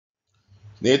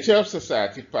Nature of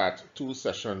Society Part 2,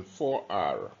 Session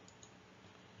 4R.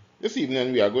 This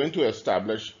evening we are going to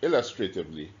establish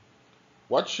illustratively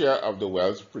what share of the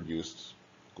wealth produced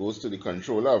goes to the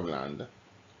controller of land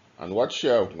and what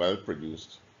share of wealth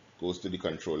produced goes to the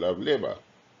controller of labor.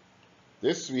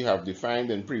 This we have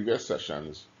defined in previous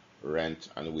sessions, rent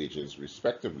and wages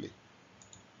respectively.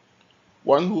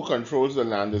 One who controls the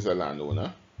land is a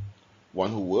landowner,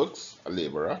 one who works, a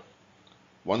laborer,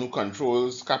 one who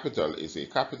controls capital is a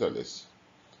capitalist.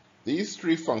 These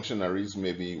three functionaries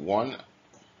may be one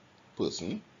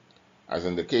person, as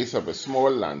in the case of a small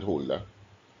landholder,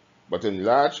 but in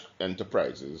large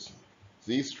enterprises,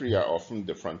 these three are often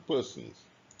different persons.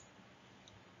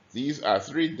 These are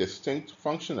three distinct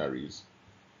functionaries,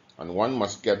 and one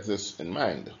must get this in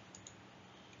mind.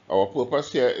 Our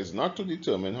purpose here is not to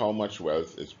determine how much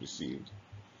wealth is received,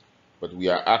 but we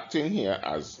are acting here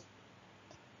as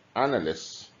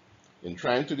analysts in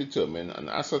trying to determine and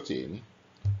ascertain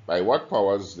by what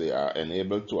powers they are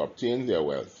enabled to obtain their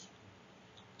wealth.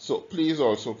 So please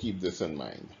also keep this in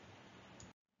mind.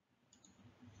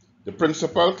 The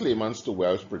principal claimants to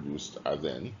wealth produced are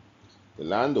then the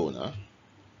landowner,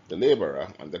 the laborer,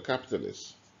 and the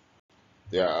capitalist.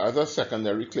 There are other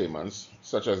secondary claimants,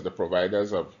 such as the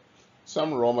providers of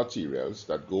some raw materials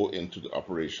that go into the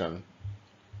operation,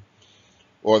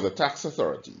 or the tax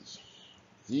authorities.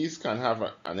 These can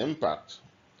have an impact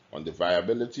on the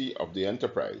viability of the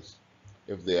enterprise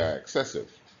if they are excessive,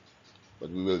 but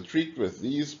we will treat with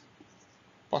these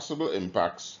possible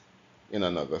impacts in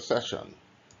another session.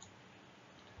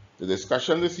 The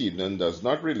discussion this evening does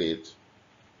not relate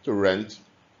to rent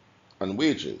and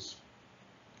wages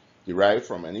derived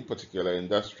from any particular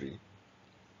industry,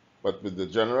 but with the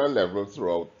general level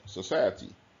throughout society.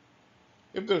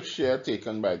 If the share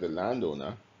taken by the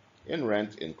landowner in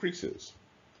rent increases,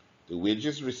 the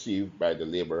wages received by the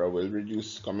laborer will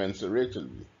reduce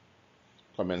commensurately.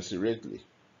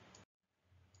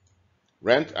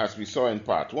 Rent, as we saw in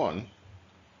Part 1,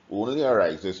 only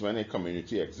arises when a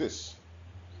community exists.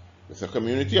 With a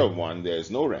community of 1, there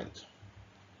is no rent.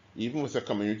 Even with a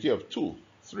community of 2,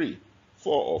 3,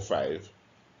 4, or 5,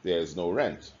 there is no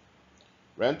rent.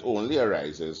 Rent only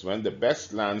arises when the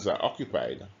best lands are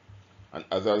occupied and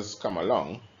others come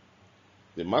along.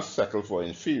 They must settle for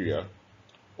inferior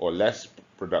or less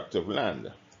productive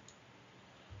land.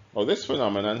 Now, this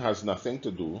phenomenon has nothing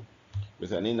to do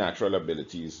with any natural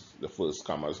abilities the first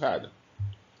comers had.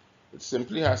 It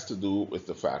simply has to do with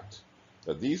the fact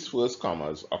that these first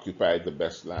comers occupied the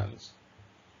best lands.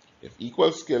 If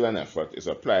equal skill and effort is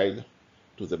applied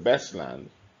to the best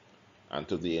land and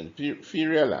to the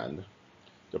inferior land,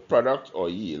 the product or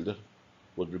yield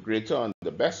would be greater on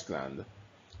the best land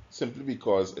simply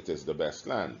because it is the best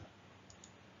land.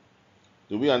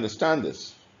 Do we understand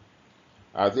this?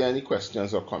 Are there any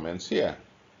questions or comments here?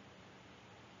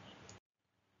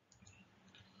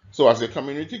 So as a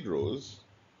community grows,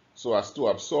 so as to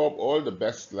absorb all the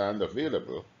best land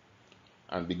available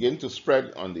and begin to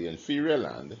spread on the inferior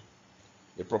land,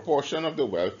 a proportion of the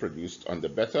wealth produced on the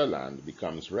better land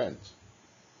becomes rent.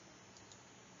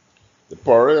 The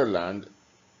poorer the land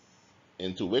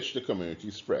into which the community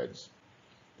spreads,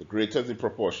 the greater the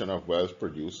proportion of wealth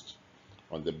produced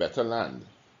on the better land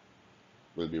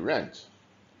will be rent,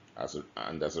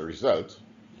 and as a result,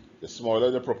 the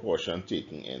smaller the proportion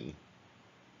taken in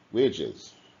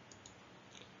wages.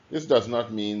 This does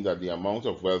not mean that the amount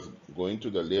of wealth going to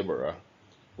the laborer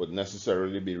would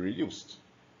necessarily be reduced.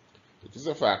 It is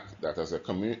a fact that as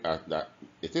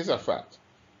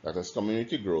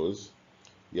community grows,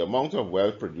 the amount of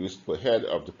wealth produced per head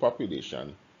of the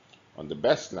population on the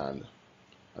best land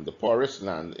and the poorest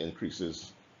land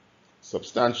increases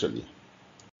substantially.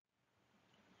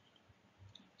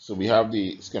 So we have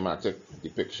the schematic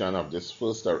depiction of the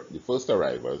first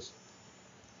arrivals,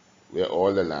 where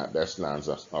all the best lands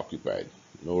are occupied,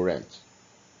 no rent.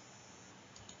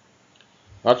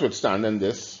 Notwithstanding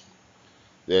this,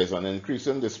 there is an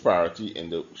increasing disparity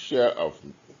in the share of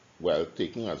wealth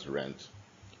taken as rent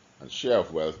and share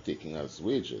of wealth taken as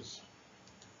wages.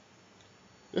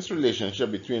 This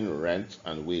relationship between rent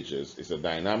and wages is a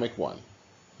dynamic one.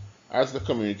 As the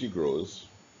community grows,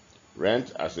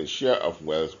 rent as a share of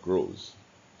wealth grows,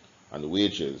 and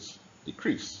wages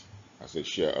decrease as a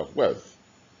share of wealth.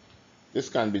 This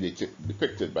can be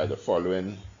depicted by the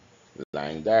following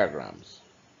line diagrams.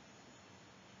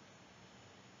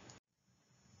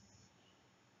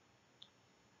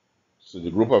 So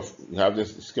we have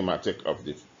this schematic of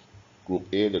the group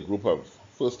A, the group of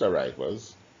first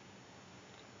arrivals,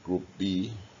 group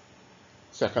B,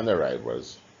 second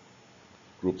arrivals,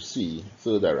 group C,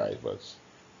 third arrivals.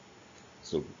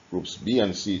 So groups B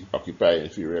and C occupy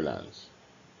inferior lands.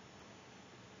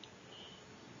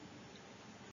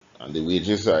 And the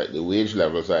wage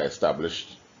levels are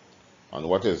established on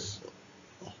what is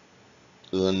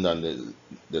earned on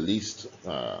the least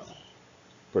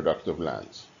productive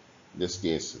lands. In this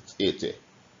case, it's 80.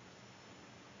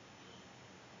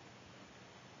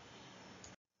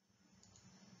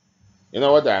 In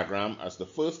our diagram, as the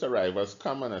first arrivals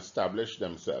come and establish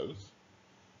themselves,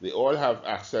 they all have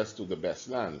access to the best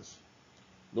lands.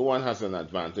 No one has an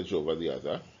advantage over the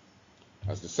other.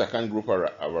 As the second group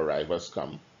of arrivals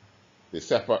come, they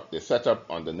set up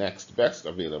on the next best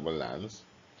available lands,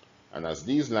 and as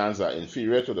these lands are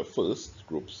inferior to the first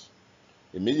groups,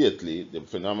 immediately the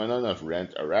phenomenon of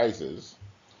rent arises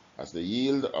as the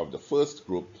yield of the first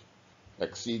group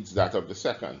exceeds that of the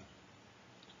second.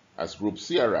 As Group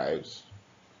C arrives,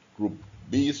 Group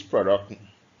B's product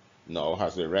now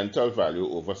has a rental value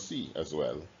over C as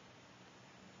well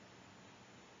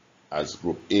as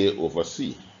Group A over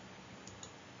C.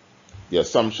 The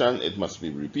assumption, it must be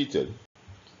repeated,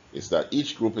 is that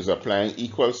each group is applying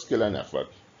equal skill and effort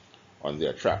on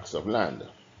their tracts of land.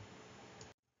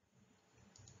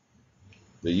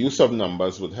 The use of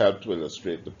numbers would help to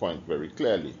illustrate the point very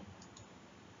clearly.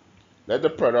 Let the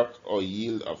product or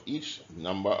yield of each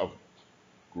number of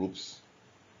groups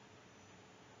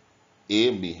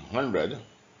A be 100,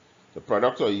 the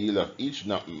product or yield of each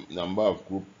number of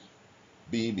group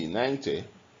B be 90,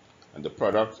 and the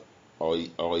product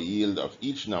or yield of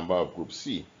each number of group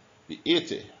C be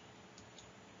 80.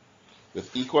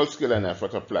 With equal skill and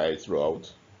effort applied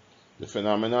throughout, the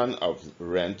phenomenon of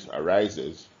rent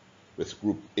arises with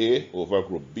Group A over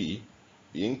Group B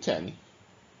being 10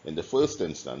 in the first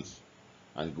instance,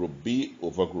 and Group B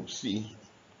over Group C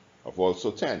of also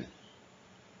 10.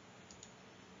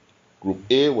 Group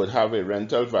A would have a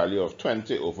rental value of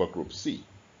 20 over Group C.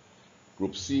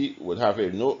 Group C would have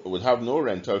no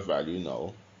rental value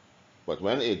now, but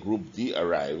when a Group D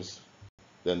arrives,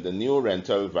 then the new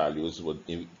rental values would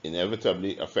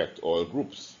inevitably affect all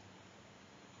groups.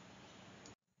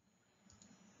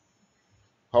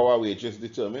 How are wages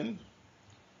determined?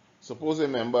 Suppose a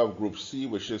member of Group C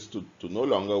wishes to no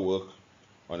longer work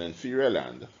on inferior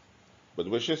land, but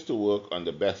wishes to work on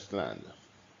the best land.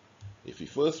 If he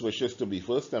first wishes to be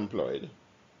first employed,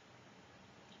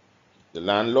 the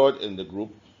landlord in the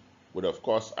group would of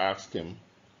course ask him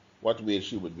what wage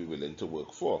he would be willing to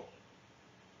work for.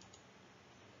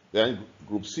 Then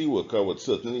Group C worker would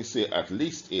certainly say at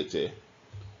least 80,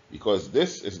 because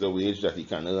this is the wage that he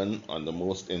can earn on the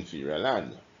most inferior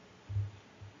land.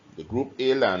 The Group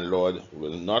A landlord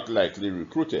will not likely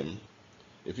recruit him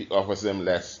if he offers him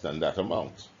less than that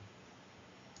amount.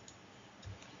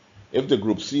 If the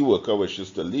Group C worker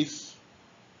wishes to lease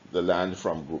the land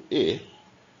from the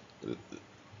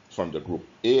Group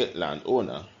A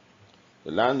landowner,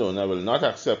 the landowner will not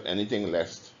accept anything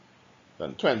less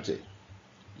than 20,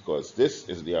 because this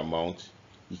is the amount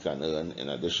he can earn in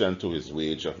addition to his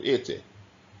wage of 80.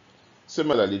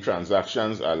 Similarly,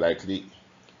 transactions are likely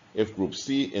if Group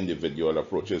C individual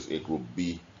approaches a Group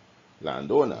B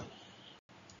landowner.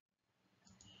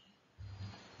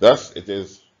 Thus, it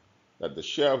is that the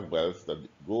share of wealth that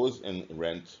goes in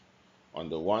rent on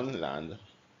the one hand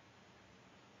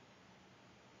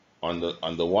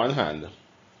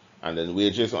and in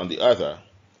wages on the other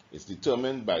is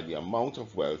determined by the amount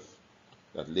of wealth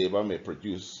that labor may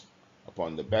produce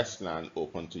upon the best land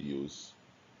open to use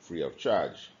free of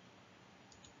charge.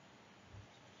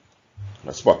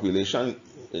 As population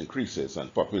increases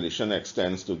and population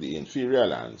extends to the inferior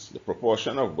lands, the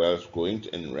proportion of wealth going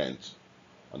in rent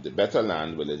on the better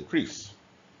land will increase,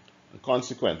 and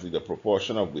consequently the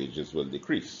proportion of wages will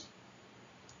decrease.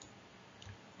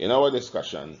 In our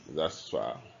discussion thus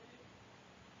far,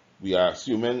 we are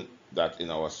assuming that in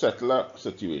our settler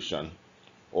situation,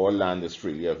 all land is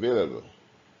freely available.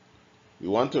 We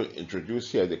want to introduce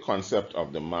here the concept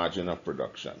of the margin of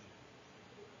production.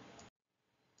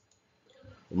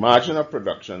 The margin of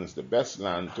production is the best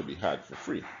land to be had for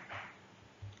free.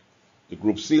 The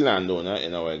Group C landowner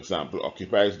in our example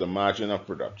occupies the margin of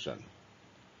production.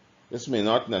 This may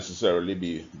not necessarily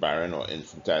be barren or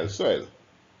infertile soil.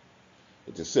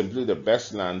 It is simply the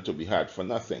best land to be had for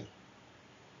nothing.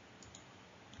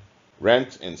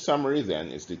 Rent, in summary, then,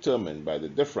 is determined by the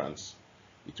difference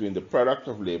between the product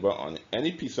of labor on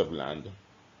any piece of land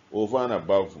over and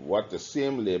above what the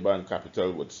same labor and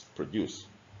capital would produce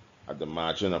at the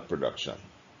margin of production.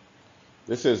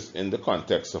 This is in the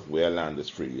context of where land is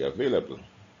freely available.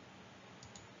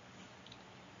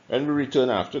 When we return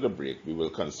after the break, we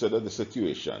will consider the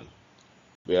situation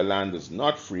where land is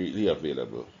not freely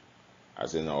available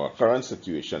as in our current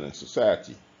situation in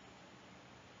society.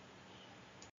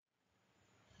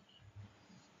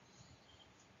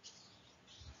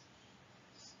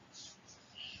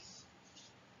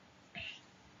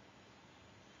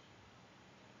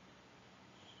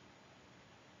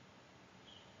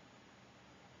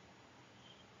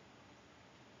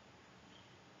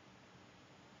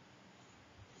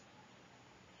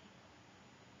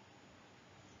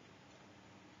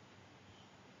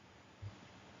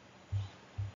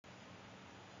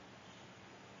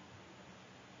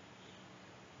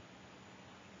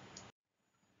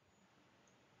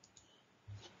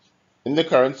 In the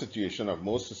current situation of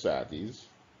most societies,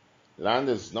 land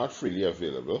is not freely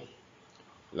available.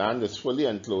 Land is fully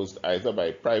enclosed either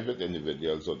by private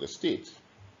individuals or the state.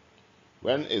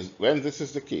 When this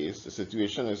is the case, the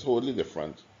situation is wholly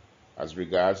different as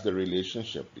regards the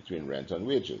relationship between rent and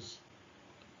wages.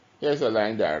 Here's a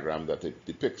line diagram that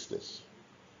depicts this.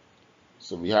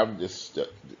 So we have this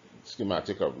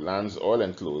schematic of lands all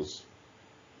enclosed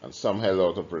and some held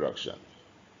out of production,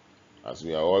 as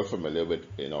we are all familiar with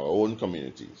in our own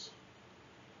communities.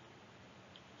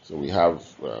 So we have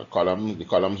the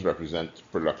columns represent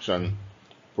production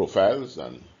profiles,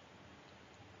 and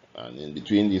in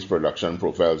between these production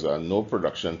profiles are no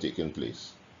production taking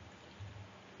place.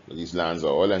 These lands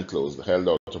are all enclosed, held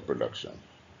out of production.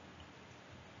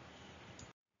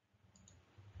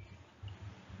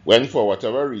 When, for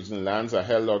whatever reason, lands are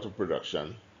held out of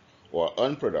production or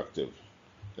unproductive,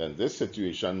 then this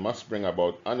situation must bring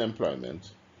about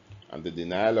unemployment and the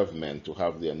denial of men to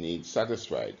have their needs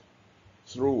satisfied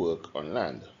through work on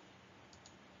land.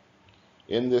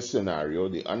 In this scenario,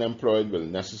 the unemployed will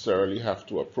necessarily have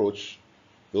to approach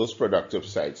those productive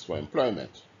sites for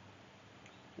employment.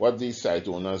 What these site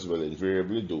owners will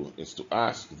invariably do is to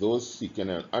ask those seeking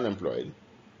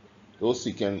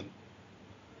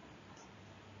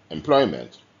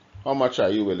employment, how much are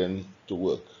you willing to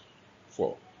work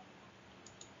for?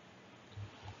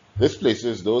 This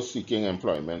places those seeking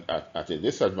employment at a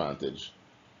disadvantage,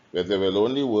 where they will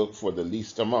only work for the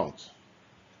least amount,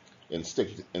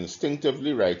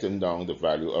 instinctively writing down the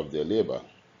value of their labor.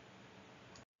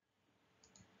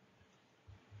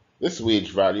 This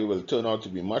wage value will turn out to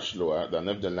be much lower than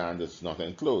if the land is not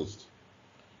enclosed.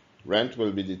 Rent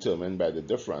will be determined by the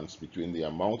difference between the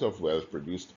amount of wealth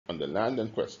produced on the land in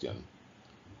question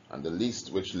and the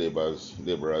least which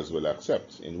laborers will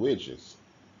accept in wages.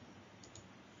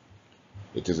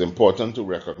 It is important to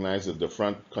recognize the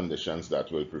different conditions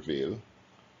that will prevail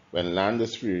when land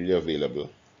is freely available,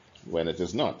 when it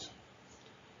is not.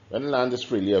 When land is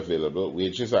freely available,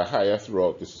 wages are higher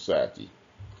throughout the society.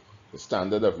 The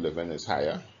standard of living is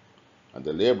higher, and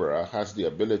the laborer has the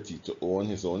ability to own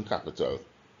his own capital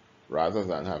rather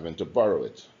than having to borrow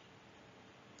it.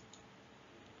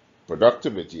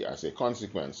 Productivity, as a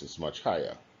consequence, is much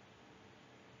higher.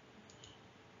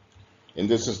 In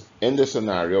this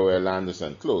scenario where land is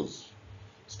enclosed,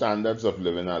 standards of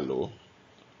living are low,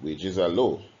 wages are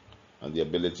low, and the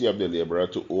ability of the laborer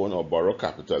to own or borrow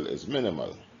capital is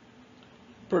minimal.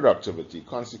 Productivity,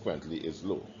 consequently, is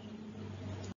low.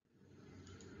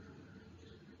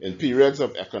 In periods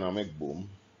of economic boom,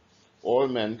 all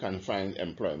men can find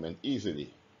employment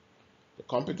easily. The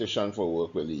competition for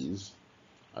work will ease,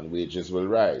 and wages will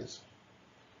rise.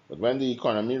 But when the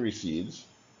economy recedes,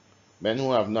 men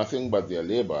who have nothing but their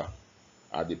labor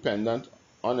are dependent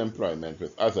on employment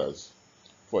with others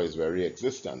for his very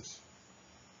existence,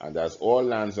 and as all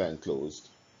lands are enclosed,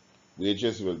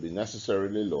 wages will be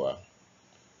necessarily lower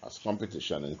as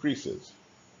competition increases.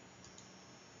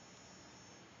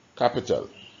 Capital.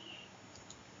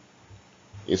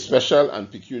 A special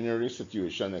and pecuniary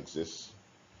situation exists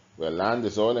where land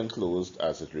is all enclosed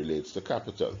as it relates to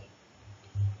capital.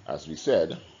 As we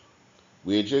said,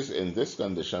 wages in this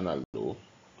condition are low,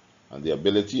 and the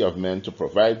ability of men to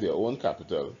provide their own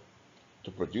capital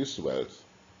to produce wealth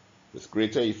with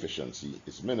greater efficiency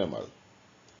is minimal.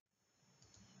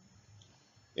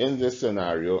 In this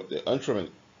scenario, the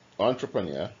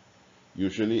entrepreneur,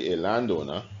 usually a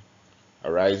landowner,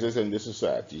 arises in the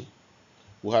society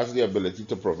who has the ability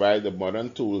to provide the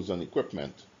modern tools and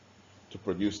equipment to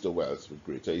produce the wealth with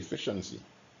greater efficiency.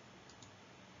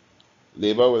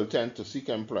 Labor will tend to seek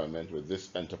employment with this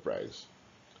enterprise,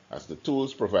 as the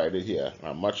tools provided here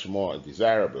are much more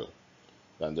desirable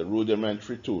than the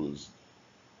rudimentary tools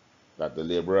that the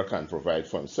laborer can provide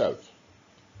for himself,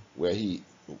 were he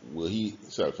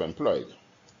self-employed.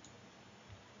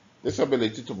 This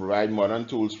ability to provide modern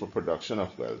tools for production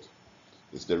of wealth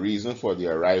is the reason for the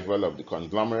arrival of the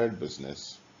conglomerate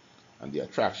business and the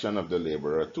attraction of the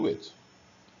laborer to it.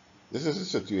 This is a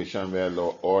situation where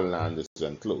all land is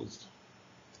enclosed.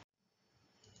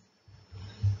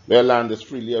 Where land is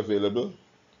freely available,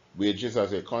 wages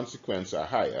as a consequence are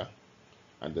higher,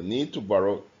 and the need to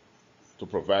borrow to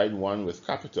provide one with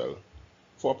capital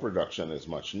for production is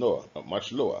much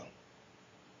lower.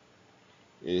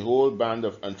 A whole band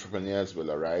of entrepreneurs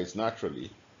will arise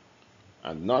naturally,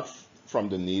 and not from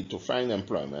the need to find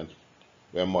employment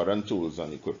where modern tools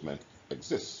and equipment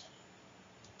exist.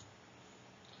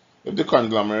 If the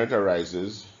conglomerate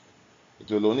arises, it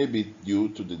will only be due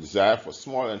to the desire for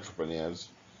small entrepreneurs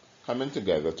coming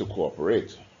together to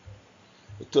cooperate.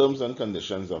 The terms and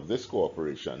conditions of this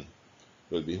cooperation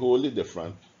will be wholly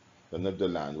different than if the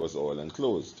land was all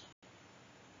enclosed.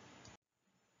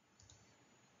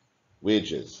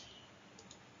 Wages.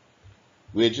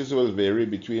 Wages will vary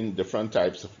between different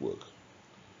types of work.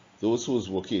 Those whose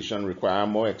vocation require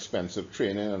more expensive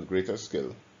training and greater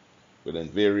skill will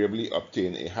invariably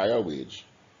obtain a higher wage,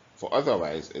 for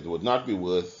otherwise it would not be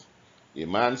worth a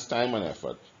man's time and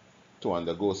effort to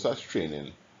undergo such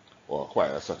training or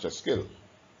acquire such a skill.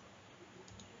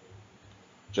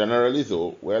 Generally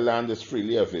though, where land is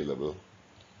freely available,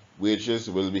 wages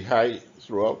will be high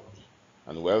throughout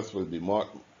and wealth will be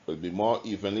more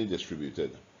evenly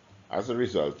distributed as a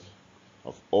result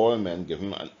of all men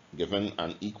given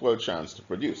an equal chance to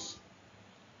produce.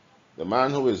 The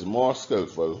man who is more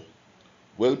skillful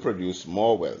will produce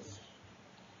more wealth,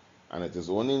 and it is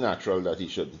only natural that he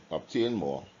should obtain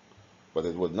more, but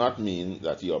it would not mean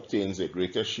that he obtains a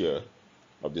greater share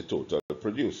of the total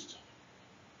produced.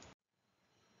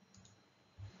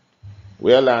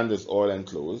 Where land is all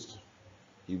enclosed,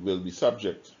 he will be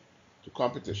subject to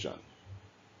competition.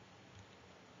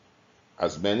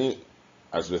 As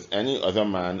with any other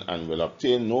man, and will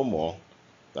obtain no more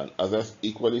than other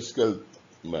equally skilled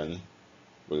men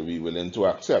will be willing to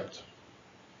accept.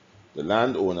 The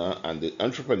landowner and the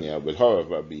entrepreneur will,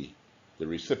 however, be the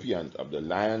recipient of the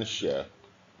lion's share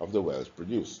of the wealth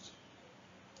produced.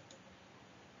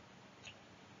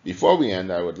 Before we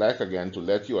end, I would like again to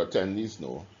let you attendees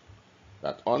know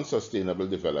that Unsustainable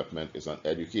Development is an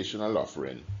educational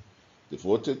offering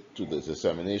devoted to the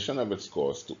dissemination of its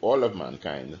cause to all of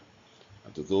mankind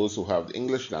and to those who have the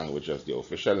English language as their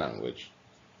official language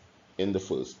in the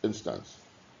first instance,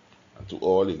 and to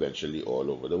all eventually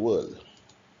all over the world.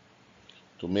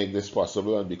 To make this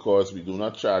possible, and because we do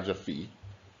not charge a fee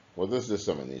for this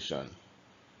dissemination,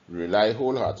 we rely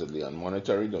wholeheartedly on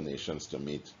monetary donations to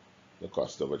meet the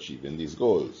cost of achieving these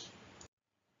goals.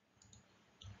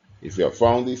 If you have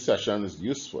found these sessions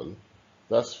useful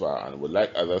thus far and would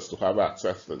like others to have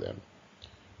access to them,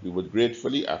 we would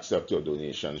gratefully accept your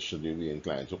donations should you be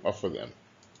inclined to offer them.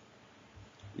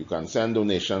 You can send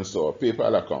donations to our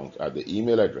PayPal account at the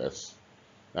email address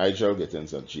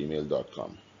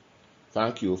nigelgittins@gmail.com.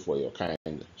 Thank you for your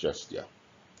kind gesture.